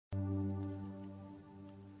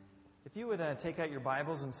If you would take out your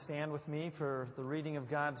Bibles and stand with me for the reading of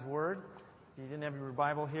God's Word. If you didn't have your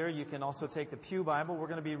Bible here, you can also take the Pew Bible. We're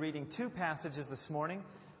going to be reading two passages this morning.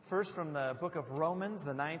 First, from the book of Romans,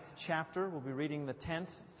 the 9th chapter. We'll be reading the 10th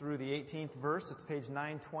through the 18th verse. It's page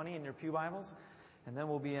 920 in your Pew Bibles. And then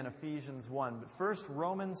we'll be in Ephesians 1. But first,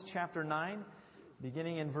 Romans chapter 9,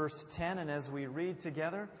 beginning in verse 10. And as we read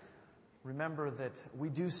together, remember that we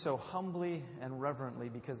do so humbly and reverently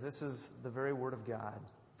because this is the very Word of God.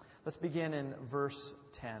 Let's begin in verse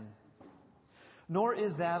 10. Nor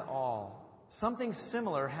is that all. Something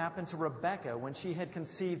similar happened to Rebekah when she had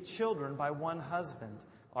conceived children by one husband,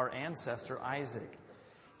 our ancestor Isaac.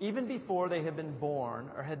 Even before they had been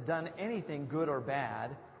born or had done anything good or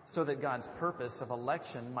bad, so that God's purpose of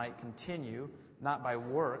election might continue, not by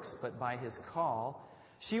works, but by His call,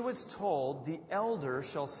 she was told, the elder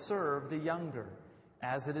shall serve the younger.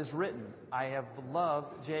 As it is written, I have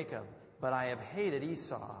loved Jacob, but I have hated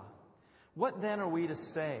Esau. What then are we to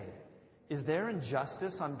say? Is there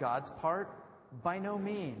injustice on God's part? By no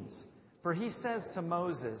means. For He says to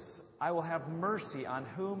Moses, I will have mercy on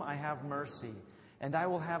whom I have mercy, and I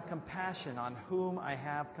will have compassion on whom I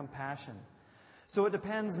have compassion. So it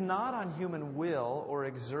depends not on human will or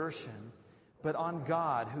exertion, but on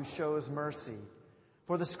God who shows mercy.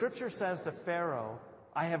 For the Scripture says to Pharaoh,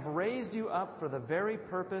 I have raised you up for the very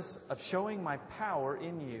purpose of showing my power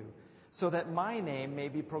in you, so that my name may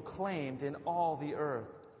be proclaimed in all the earth.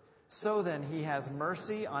 So then He has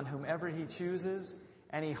mercy on whomever He chooses,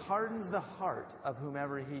 and He hardens the heart of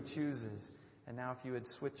whomever He chooses. And now if you would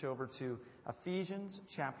switch over to Ephesians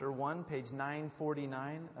chapter 1, page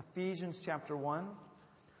 949. Ephesians chapter 1.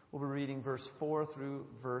 We'll be reading verse 4 through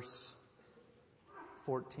verse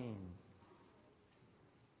 14.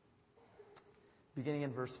 Beginning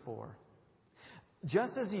in verse 4.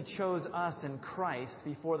 Just as He chose us in Christ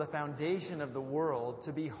before the foundation of the world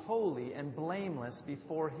to be holy and blameless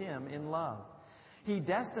before Him in love, He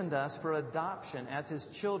destined us for adoption as His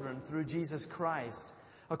children through Jesus Christ,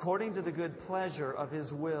 according to the good pleasure of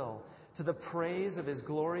His will, to the praise of His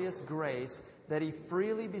glorious grace that He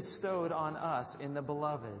freely bestowed on us in the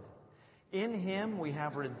Beloved. In Him we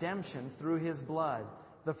have redemption through His blood,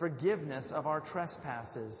 the forgiveness of our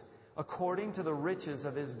trespasses, according to the riches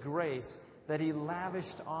of His grace that He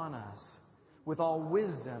lavished on us. With all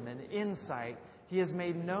wisdom and insight, He has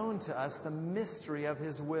made known to us the mystery of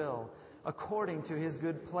His will, according to His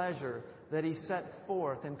good pleasure that He set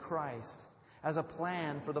forth in Christ, as a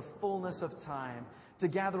plan for the fullness of time, to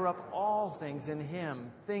gather up all things in Him,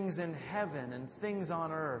 things in heaven and things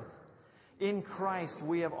on earth. In Christ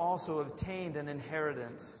we have also obtained an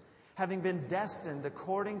inheritance, having been destined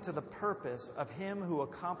according to the purpose of Him who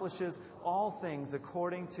accomplishes all things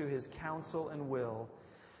according to His counsel and will,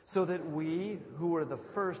 so that we, who were the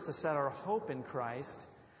first to set our hope in Christ,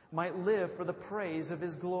 might live for the praise of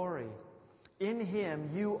His glory. In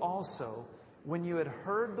Him you also, when you had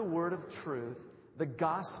heard the word of truth, the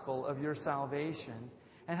gospel of your salvation,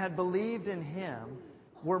 and had believed in Him,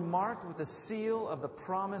 were marked with the seal of the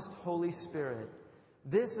promised Holy Spirit.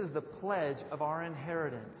 This is the pledge of our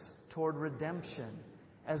inheritance toward redemption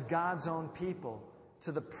as God's own people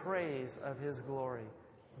to the praise of His glory.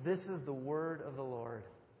 This is the word of the Lord.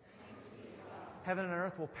 Heaven and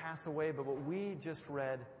earth will pass away, but what we just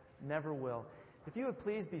read never will. If you would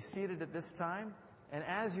please be seated at this time. And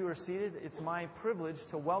as you are seated, it's my privilege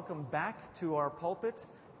to welcome back to our pulpit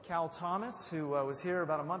Cal Thomas, who was here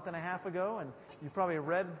about a month and a half ago, and you probably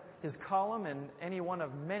read his column in any one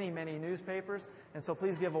of many, many newspapers. And so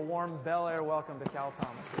please give a warm Bel Air welcome to Cal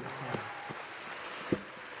Thomas.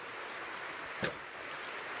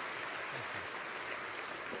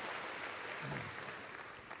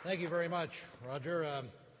 Thank you very much, Roger.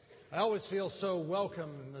 I always feel so welcome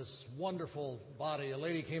in this wonderful body. A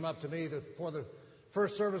lady came up to me before the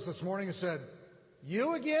first service this morning and said,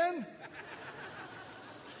 "You again?"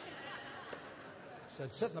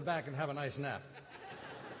 Said, "Sit in the back and have a nice nap."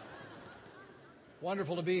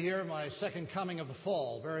 Wonderful to be here. My second coming of the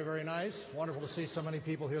fall. Very, very nice. Wonderful to see so many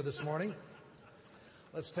people here this morning.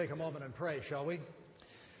 Let's take a moment and pray, shall we?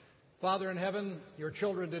 Father in heaven, your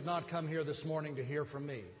children did not come here this morning to hear from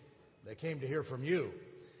me. They came to hear from you.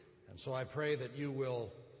 And so I pray that you will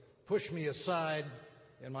push me aside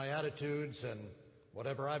in my attitudes and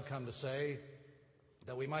whatever I've come to say,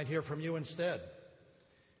 that we might hear from you instead,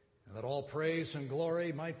 and that all praise and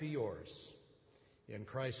glory might be yours. In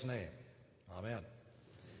Christ's name, amen.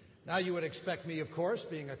 Now you would expect me, of course,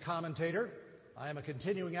 being a commentator. I am a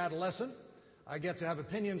continuing adolescent. I get to have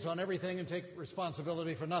opinions on everything and take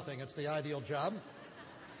responsibility for nothing. It's the ideal job.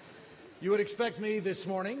 You would expect me this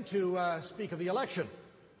morning to speak of the election,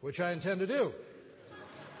 which I intend to do.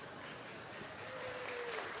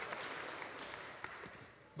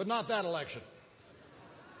 but not that election.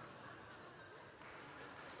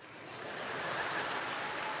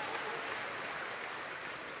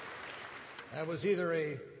 That was either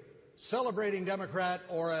a celebrating Democrat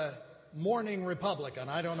or a mourning Republican.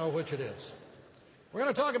 I don't know which it is. We're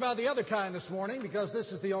going to talk about the other kind this morning because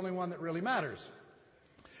this is the only one that really matters.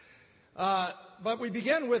 But we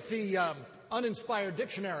begin with the uninspired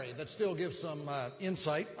dictionary that still gives some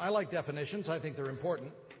insight. I like definitions. I think they're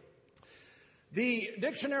important. The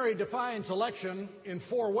dictionary defines election in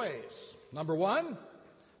 4 ways. Number 1,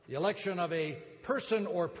 the election of a person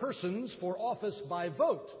or persons for office by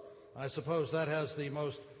vote. I suppose that has the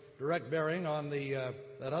most direct bearing on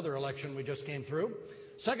that other election we just came through.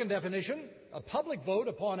 Second definition, a public vote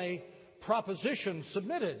upon a proposition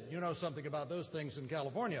submitted. You know something about those things in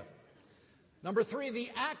California. Number 3, the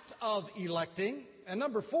act of electing. And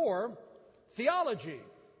number 4, theology,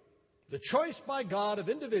 the choice by God of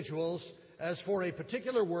individuals as for a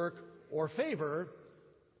particular work or favor,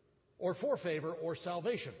 or for favor or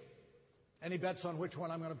salvation. Any bets on which one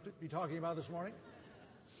I'm going to be talking about this morning?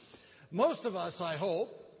 Most of us, I hope,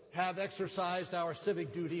 have exercised our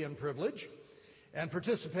civic duty and privilege and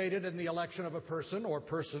participated in the election of a person or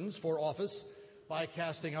persons for office by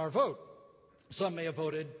casting our vote. Some may have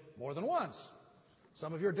voted more than once.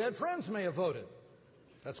 Some of your dead friends may have voted.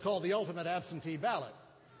 That's called the ultimate absentee ballot.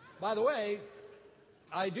 By the way,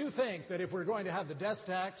 I do think that if we're going to have the death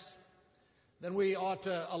tax, then we ought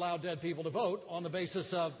to allow dead people to vote on the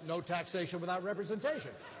basis of no taxation without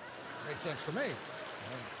representation. Makes sense to me.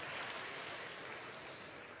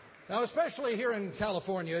 Now, especially here in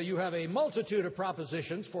California, you have a multitude of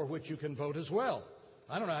propositions for which you can vote as well.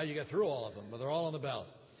 I don't know how you get through all of them, but they're all on the ballot.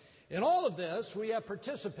 In all of this, we have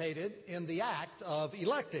participated in the act of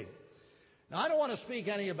electing. Now, I don't want to speak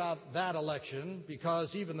any about that election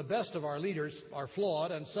because even the best of our leaders are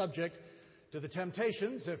flawed and subject to the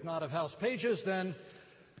temptations, if not of House pages, then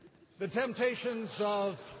the temptations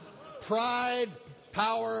of pride,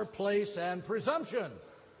 power, place, and presumption.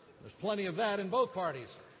 There's plenty of that in both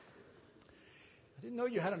parties. I didn't know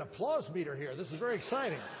you had an applause meter here. This is very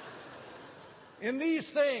exciting. In these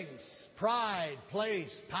things, pride,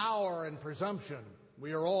 place, power, and presumption,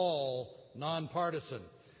 we are all nonpartisan.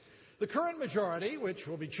 The current majority, which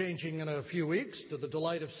will be changing in a few weeks to the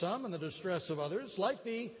delight of some and the distress of others, like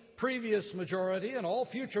the previous majority and all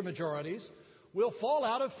future majorities, will fall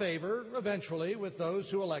out of favor eventually with those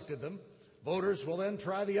who elected them. Voters will then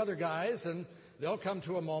try the other guys, and they'll come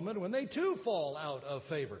to a moment when they too fall out of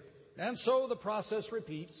favor. And so the process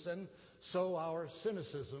repeats, and so our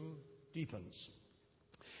cynicism deepens.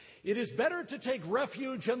 It is better to take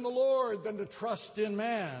refuge in the Lord than to trust in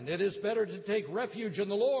man. It is better to take refuge in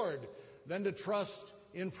the Lord than to trust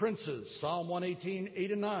in princes. Psalm 118,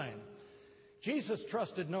 8 and 9. Jesus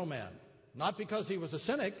trusted no man, not because he was a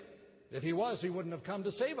cynic. If he was, he wouldn't have come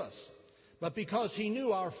to save us. But because he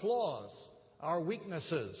knew our flaws, our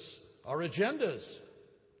weaknesses, our agendas,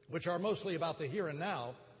 which are mostly about the here and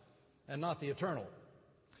now and not the eternal.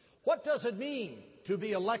 What does it mean to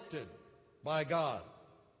be elected by God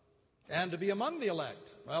and to be among the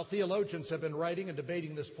elect? Well, theologians have been writing and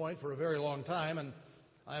debating this point for a very long time, and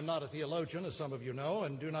I am not a theologian, as some of you know,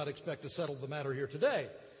 and do not expect to settle the matter here today.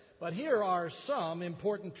 But here are some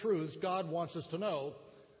important truths God wants us to know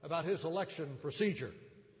about his election procedure.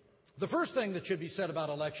 The first thing that should be said about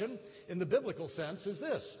election in the biblical sense is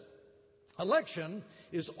this. Election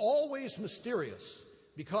is always mysterious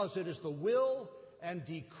because it is the will and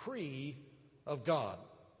decree of God.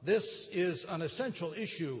 This is an essential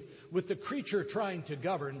issue with the creature trying to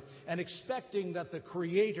govern and expecting that the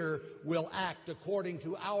Creator will act according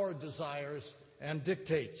to our desires and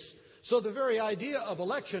dictates. So the very idea of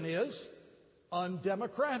election is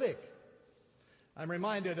undemocratic. I'm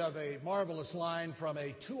reminded of a marvelous line from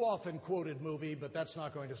a too often quoted movie, but that's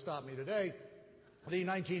not going to stop me today. The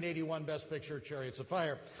 1981 Best Picture, Chariots of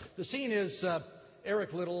Fire. The scene is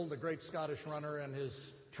Eric Liddell, the great Scottish runner, and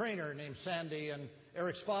his trainer named Sandy, and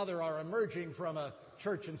Eric's father are emerging from a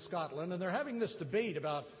church in Scotland, and they're having this debate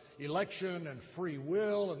about election and free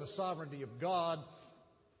will and the sovereignty of God.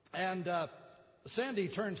 And Sandy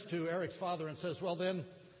turns to Eric's father and says, well, then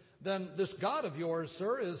this God of yours,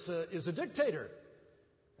 sir, is a dictator.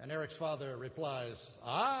 And Eric's father replies,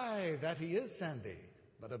 aye, that he is, Sandy,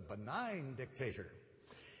 but a benign dictator.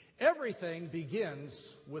 Everything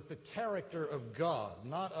begins with the character of God,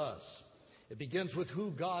 not us. It begins with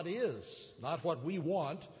who God is, not what we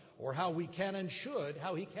want or how we can and should,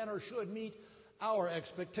 how he can or should meet our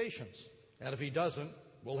expectations. And if he doesn't,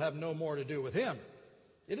 we'll have no more to do with him.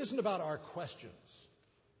 It isn't about our questions.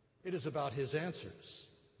 It is about his answers.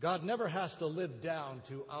 God never has to live down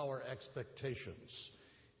to our expectations.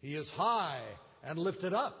 He is high and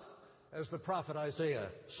lifted up, as the prophet Isaiah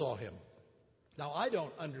saw him. Now, I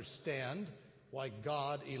don't understand why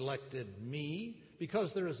God elected me,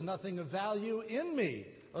 because there is nothing of value in me,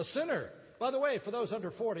 a sinner. By the way, for those under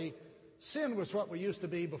 40, sin was what we used to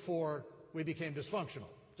be before we became dysfunctional.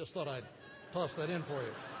 Just thought I'd toss that in for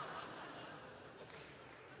you.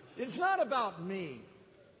 It's not about me.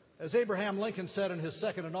 As Abraham Lincoln said in his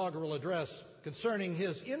second inaugural address concerning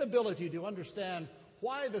his inability to understand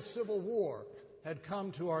why the Civil War had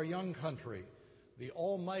come to our young country, the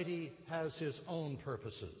Almighty has his own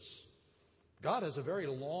purposes. God has a very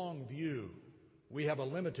long view. We have a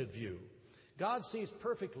limited view. God sees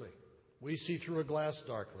perfectly. We see through a glass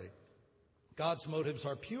darkly. God's motives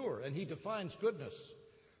are pure, and he defines goodness.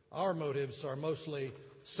 Our motives are mostly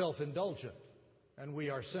self-indulgent, and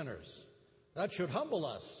we are sinners. That should humble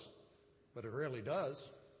us, but it rarely does.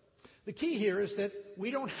 The key here is that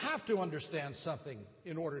we don't have to understand something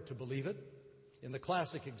in order to believe it. In the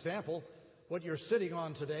classic example, what you're sitting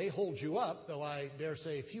on today holds you up, though I dare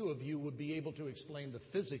say few of you would be able to explain the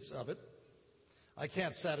physics of it. I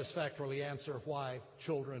can't satisfactorily answer why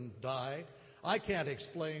children die. I can't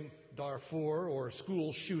explain Darfur or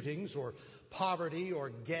school shootings or poverty or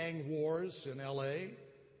gang wars in L.A.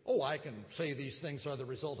 Oh, I can say these things are the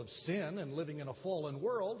result of sin and living in a fallen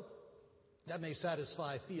world. That may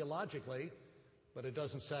satisfy theologically, but it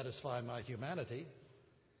doesn't satisfy my humanity.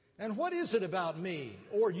 And what is it about me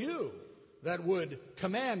or you that would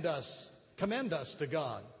commend us to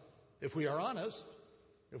God? If we are honest,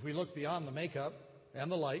 if we look beyond the makeup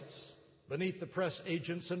and the lights, beneath the press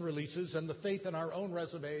agents and releases and the faith in our own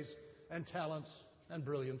resumes and talents and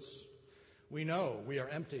brilliance, we know we are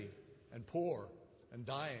empty and poor and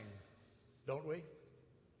dying, don't we?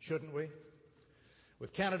 Shouldn't we?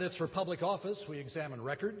 With candidates for public office, we examine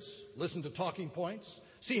records, listen to talking points,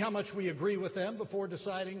 see how much we agree with them before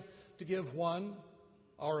deciding to give one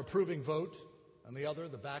our approving vote and the other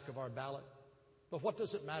the back of our ballot. But what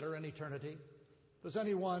does it matter in eternity? Does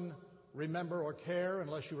anyone remember or care,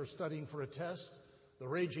 unless you were studying for a test, the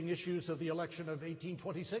raging issues of the election of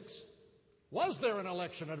 1826? Was there an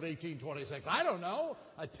election of 1826? I don't know.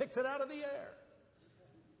 I picked it out of the air.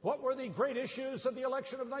 What were the great issues of the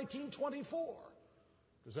election of 1924?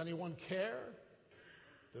 Does anyone care?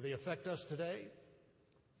 Do they affect us today?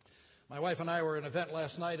 My wife and I were at an event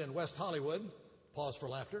last night in West Hollywood. Pause for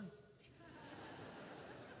laughter.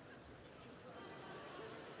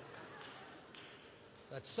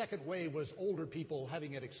 That second wave was older people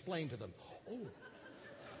having it explained to them. Oh,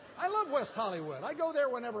 I love West Hollywood. I go there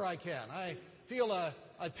whenever I can. I feel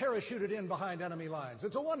I parachuted in behind enemy lines.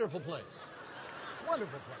 It's a wonderful place.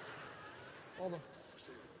 Wonderful place.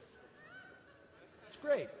 It's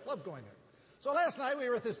great. Love going there. So last night we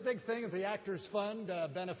were at this big thing at the Actors Fund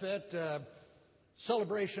benefit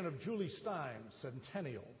celebration of Julie Stein's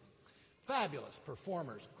centennial. Fabulous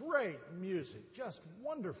performers, great music, just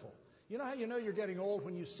wonderful. You know how you know you're getting old?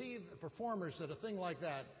 When you see the performers at a thing like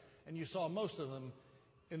that, and you saw most of them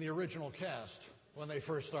in the original cast when they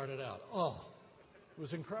first started out. Oh, it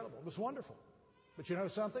was incredible. It was wonderful. But you know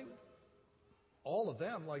something? All of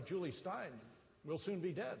them, like Julie Stein, will soon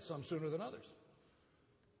be dead, some sooner than others.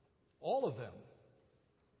 All of them.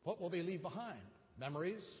 What will they leave behind?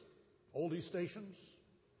 Memories, oldie stations,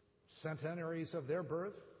 centenaries of their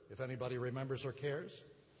birth, if anybody remembers or cares.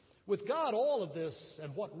 With God, all of this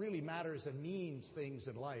and what really matters and means things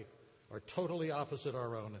in life are totally opposite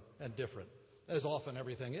our own and different, as often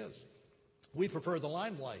everything is. We prefer the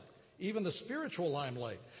limelight, even the spiritual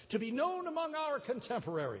limelight, to be known among our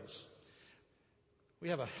contemporaries. We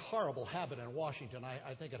have a horrible habit in Washington.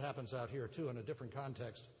 I think it happens out here, too, in a different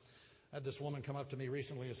context. I had this woman come up to me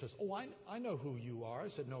recently and says, "Oh, I know who you are." I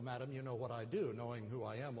said, "No, madam, you know what I do. Knowing who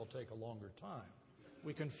I am will take a longer time."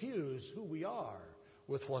 We confuse who we are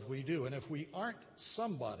with what we do. And if we aren't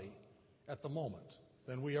somebody at the moment,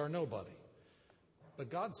 then we are nobody. But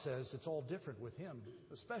God says it's all different with him,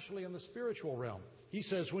 especially in the spiritual realm. He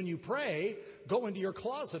says, when you pray, go into your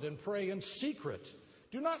closet and pray in secret.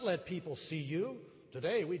 Do not let people see you.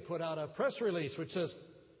 Today we put out a press release which says,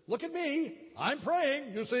 "Look at me, I'm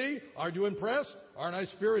praying, you see. Aren't you impressed? Aren't I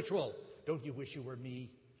spiritual? Don't you wish you were me?"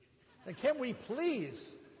 And could we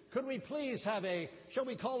please have shall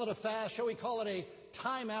we call it a fast? Shall we call it a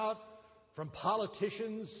timeout from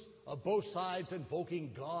politicians of both sides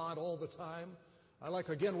invoking God all the time? I like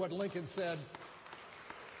again what Lincoln said.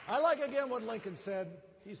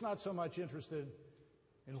 He's not so much interested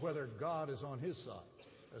in whether God is on his side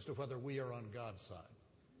as to whether we are on God's side.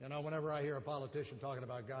 You know, whenever I hear a politician talking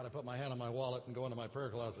about God, I put my hand on my wallet and go into my prayer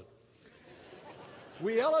closet.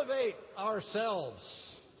 We elevate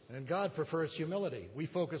ourselves And God prefers humility. We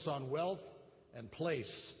focus on wealth and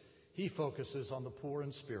place. He focuses on the poor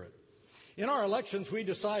in spirit. In our elections, we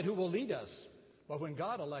decide who will lead us. But when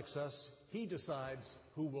God elects us, He decides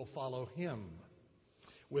who will follow Him.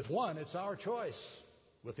 With one, it's our choice.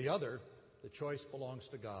 With the other, the choice belongs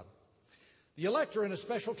to God. The elect are in a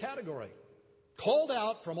special category, called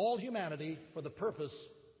out from all humanity for the purpose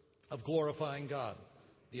of glorifying God.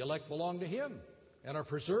 The elect belong to Him and are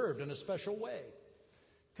preserved in a special way.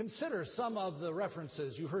 Consider some of the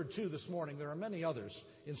references you heard two this morning. There are many others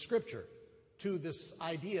in Scripture to this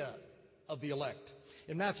idea of the elect.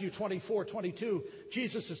 In Matthew 24:22,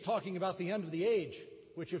 Jesus is talking about the end of the age,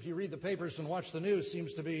 which if you read the papers and watch the news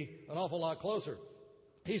seems to be an awful lot closer.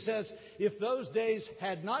 He says, if those days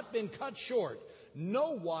had not been cut short,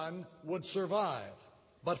 no one would survive.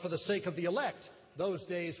 But for the sake of the elect, those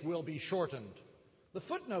days will be shortened. The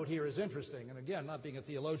footnote here is interesting, and again, not being a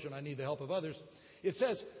theologian, I need the help of others. It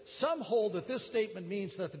says, some hold that this statement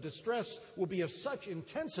means that the distress will be of such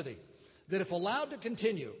intensity that if allowed to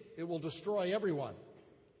continue, it will destroy everyone.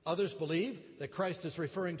 Others believe that Christ is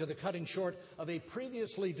referring to the cutting short of a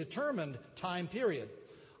previously determined time period.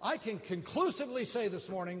 I can conclusively say this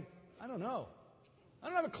morning, I don't know. I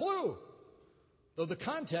don't have a clue, though the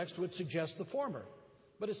context would suggest the former.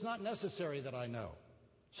 But it's not necessary that I know.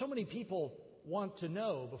 So many people want to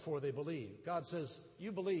know before they believe. God says,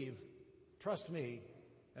 you believe, trust me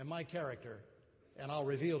and my character, and I'll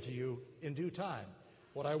reveal to you in due time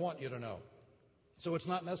what I want you to know. So it's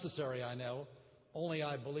not necessary I know, only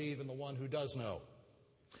I believe in the one who does know.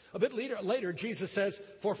 A bit later, Jesus says,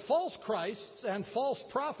 for false Christs and false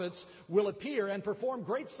prophets will appear and perform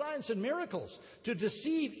great signs and miracles to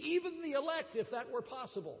deceive even the elect, if that were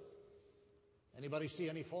possible. Anybody see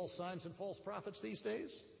any false signs and false prophets these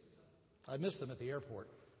days? I missed them at the airport.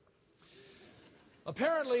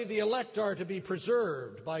 Apparently, the elect are to be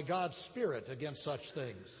preserved by God's Spirit against such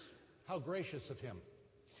things. How gracious of Him.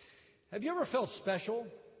 Have you ever felt special?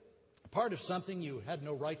 A part of something you had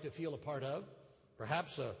no right to feel a part of?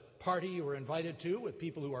 Perhaps a party you were invited to with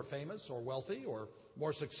people who are famous or wealthy or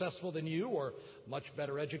more successful than you or much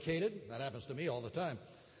better educated. That happens to me all the time.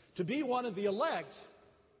 To be one of the elect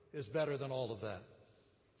is better than all of that.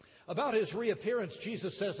 About His reappearance,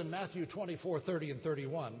 Jesus says in Matthew 24:30 and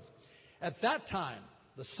 31, at that time,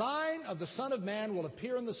 the sign of the Son of Man will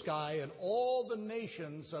appear in the sky, and all the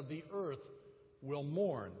nations of the earth will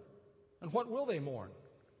mourn. And what will they mourn?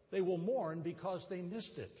 They will mourn because they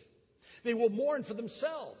missed it. They will mourn for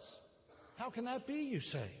themselves. How can that be, you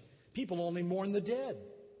say? People only mourn the dead.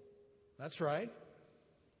 That's right.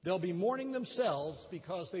 They'll be mourning themselves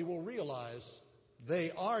because they will realize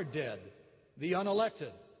they are dead, the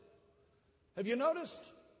unelected. Have you noticed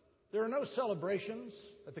there are no celebrations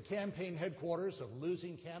at the campaign headquarters of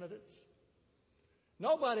losing candidates?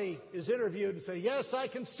 Nobody is interviewed and say, yes, I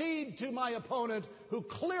concede to my opponent who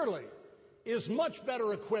clearly is much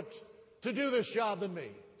better equipped to do this job than me.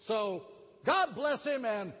 So God bless him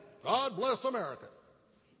and God bless America.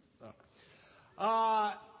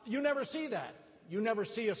 You never see that. You never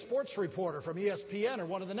see a sports reporter from ESPN or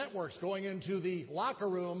one of the networks going into the locker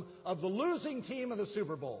room of the losing team of the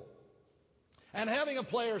Super Bowl and having a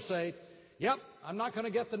player say, yep, I'm not going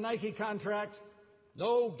to get the Nike contract.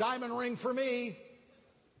 No diamond ring for me.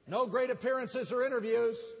 No great appearances or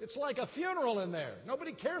interviews. It's like a funeral in there.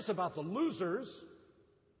 Nobody cares about the losers.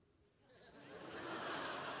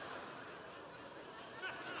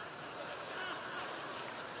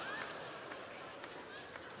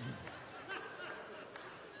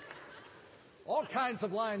 All kinds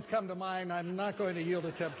of lines come to mind. I'm not going to yield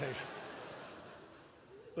to temptation.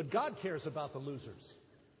 But God cares about the losers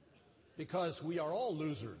because we are all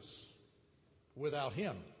losers without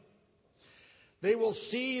Him. They will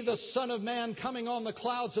see the Son of Man coming on the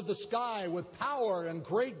clouds of the sky with power and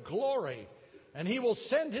great glory. And He will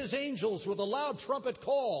send His angels with a loud trumpet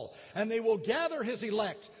call, and they will gather His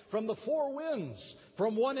elect from the four winds,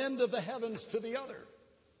 from one end of the heavens to the other.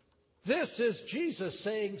 This is Jesus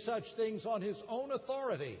saying such things on His own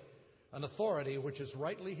authority, an authority which is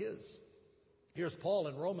rightly His. Here's Paul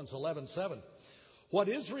in Romans 11:7. What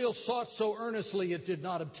Israel sought so earnestly it did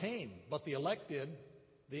not obtain, but the elect did.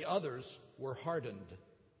 The others were hardened.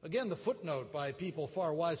 Again, the footnote by people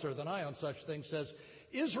far wiser than I on such things says,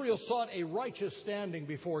 Israel sought a righteous standing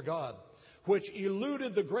before God, which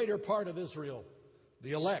eluded the greater part of Israel,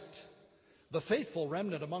 the elect. The faithful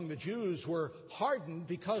remnant among the Jews were hardened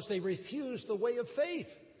because they refused the way of faith.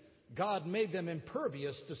 God made them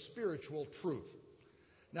impervious to spiritual truth.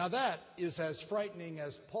 Now that is as frightening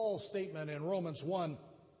as Paul's statement in Romans 1,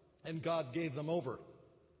 and God gave them over.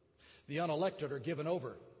 The unelected are given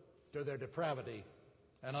over to their depravity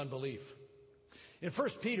and unbelief. In 1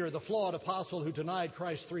 Peter, the flawed apostle who denied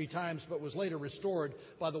Christ 3 times but was later restored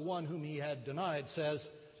by the one whom he had denied says,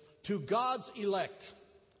 "To God's elect,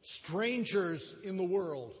 strangers in the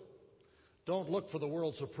world, don't look for the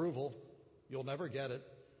world's approval. You'll never get it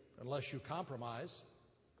unless you compromise.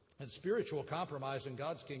 And spiritual compromise in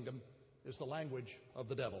God's kingdom is the language of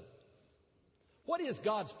the devil." What is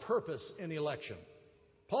God's purpose in election?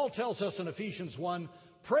 Paul tells us in Ephesians 1,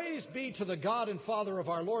 "Praise be to the God and Father of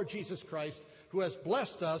our Lord Jesus Christ, who has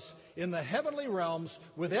blessed us in the heavenly realms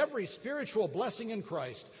with every spiritual blessing in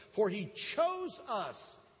Christ. For he chose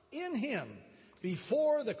us in him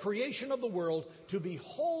before the creation of the world to be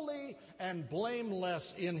holy and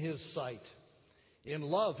blameless in his sight. In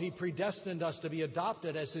love, he predestined us to be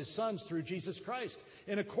adopted as his sons through Jesus Christ,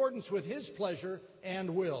 in accordance with his pleasure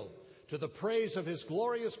and will, to the praise of his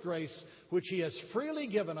glorious grace, which he has freely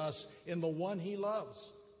given us in the one he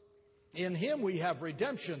loves. In him we have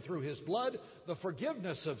redemption through his blood, the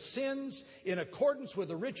forgiveness of sins, in accordance with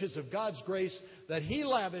the riches of God's grace that he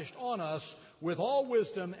lavished on us with all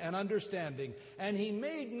wisdom and understanding. And he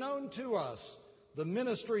made known to us the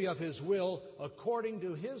ministry of his will according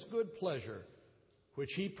to his good pleasure,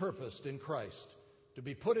 which he purposed in Christ, to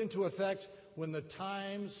be put into effect when the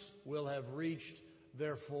times will have reached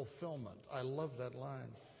their fulfillment." I love that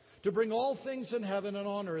line. "To bring all things in heaven and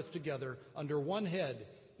on earth together under one head,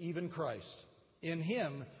 even Christ. In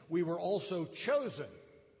him we were also chosen,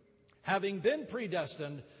 having been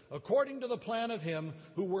predestined according to the plan of him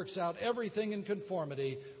who works out everything in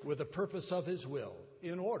conformity with the purpose of his will,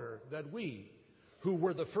 in order that we, who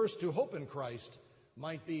were the first to hope in Christ,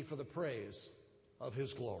 might be for the praise of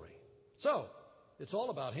his glory." So, it's all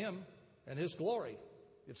about him and his glory.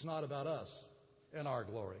 It's not about us and our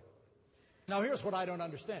glory. Now, here's what I don't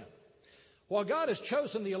understand. While God has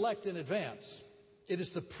chosen the elect in advance, it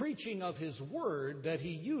is the preaching of his word that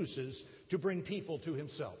he uses to bring people to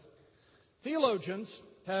himself. Theologians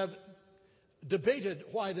have debated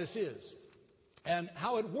why this is and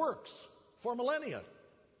how it works for millennia.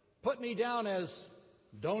 Put me down as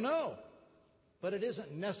don't know, but it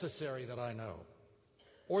isn't necessary that I know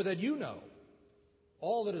or that you know.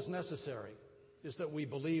 All that is necessary is that we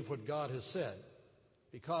believe what God has said,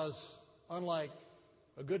 because unlike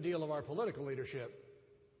a good deal of our political leadership,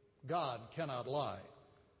 God cannot lie.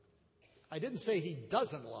 I didn't say he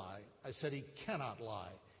doesn't lie. I said he cannot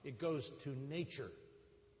lie. It goes to nature.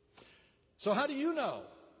 So how do you know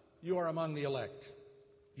you are among the elect?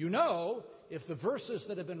 You know if the verses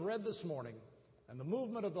that have been read this morning and the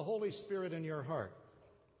movement of the Holy Spirit in your heart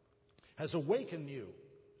has awakened you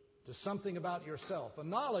to something about yourself, a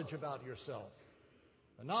knowledge about yourself,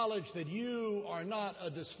 a knowledge that you are not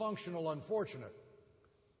a dysfunctional unfortunate,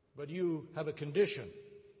 but you have a condition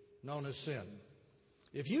known as sin.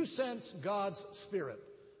 If you sense God's Spirit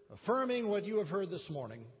affirming what you have heard this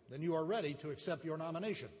morning, then you are ready to accept your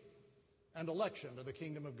nomination and election to the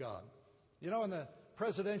kingdom of God. You know, in the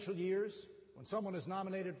presidential years, when someone is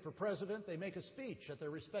nominated for president, they make a speech at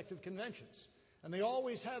their respective conventions. And they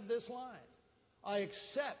always have this line: "I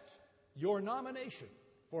accept your nomination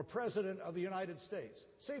for President of the United States."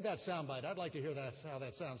 Save that soundbite. I'd like to hear how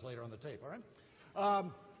that sounds later on the tape, all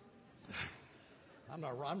right?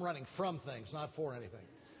 I'm running from things, not for anything.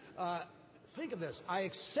 Think of this. I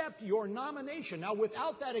accept your nomination. Now,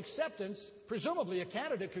 without that acceptance, presumably a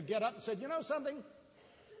candidate could get up and say, "You know something?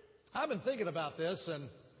 I've been thinking about this, and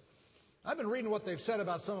I've been reading what they've said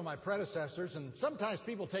about some of my predecessors, and sometimes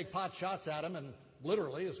people take pot shots at them, and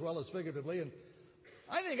literally as well as figuratively, and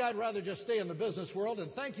I think I'd rather just stay in the business world,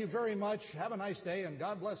 and thank you very much, have a nice day, and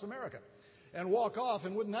God bless America," and walk off,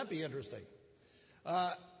 and wouldn't that be interesting?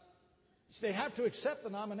 They have to accept the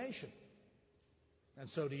nomination, and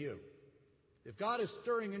so do you. If God is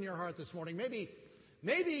stirring in your heart this morning, maybe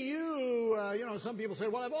you, some people say,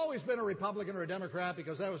 "Well, I've always been a Republican or a Democrat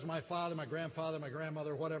because that was my father, my grandfather, my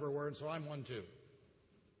grandmother, whatever were, and so I'm one too."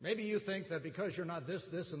 Maybe you think that because you're not this,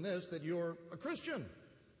 this, and this, that you're a Christian.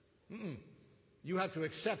 You have to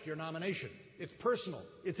accept your nomination. It's personal.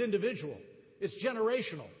 It's individual. It's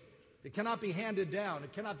generational. It cannot be handed down.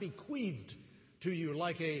 It cannot be bequeathed to you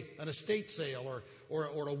like an estate sale or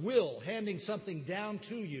a will, handing something down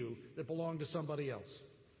to you that belonged to somebody else.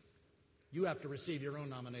 You have to receive your own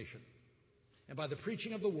nomination. And by the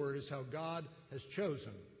preaching of the word is how God has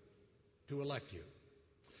chosen to elect you.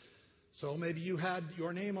 So maybe you had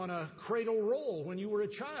your name on a cradle roll when you were a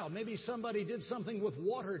child. Maybe somebody did something with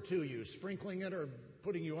water to you, sprinkling it or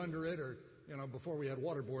putting you under it, or, before we had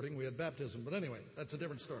waterboarding, we had baptism. But anyway, that's a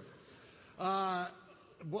different story.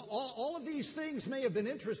 All of these things may have been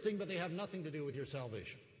interesting, but they have nothing to do with your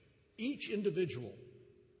salvation. Each individual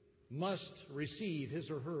must receive his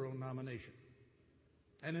or her own nomination.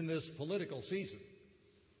 And in this political season,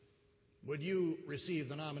 would you receive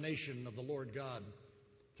the nomination of the Lord God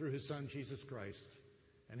through his Son, Jesus Christ,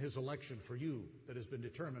 and his election for you that has been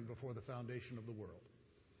determined before the foundation of the world?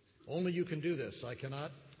 Only you can do this. I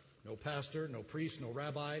cannot. No pastor, no priest, no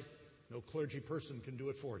rabbi, no clergy person can do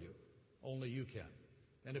it for you. Only you can.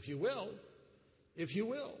 And if you will,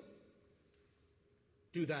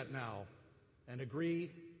 do that now and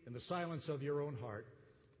agree in the silence of your own heart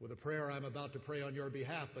with a prayer I'm about to pray on your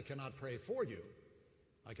behalf, but cannot pray for you.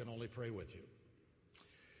 I can only pray with you.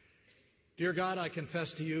 Dear God, I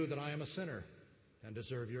confess to you that I am a sinner and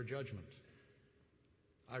deserve your judgment.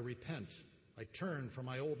 I repent. I turn from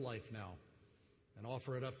my old life now and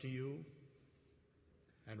offer it up to you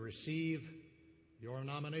and receive your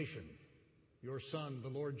nomination, your Son, the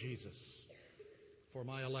Lord Jesus, for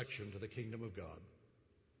my election to the kingdom of God.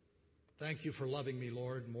 Thank you for loving me,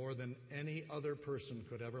 Lord, more than any other person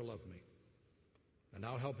could ever love me. And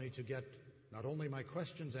now help me to get not only my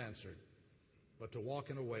questions answered, but to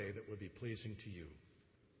walk in a way that would be pleasing to you.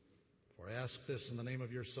 For I ask this in the name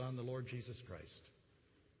of your Son, the Lord Jesus Christ.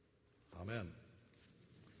 Amen.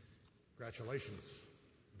 Congratulations.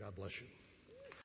 God bless you.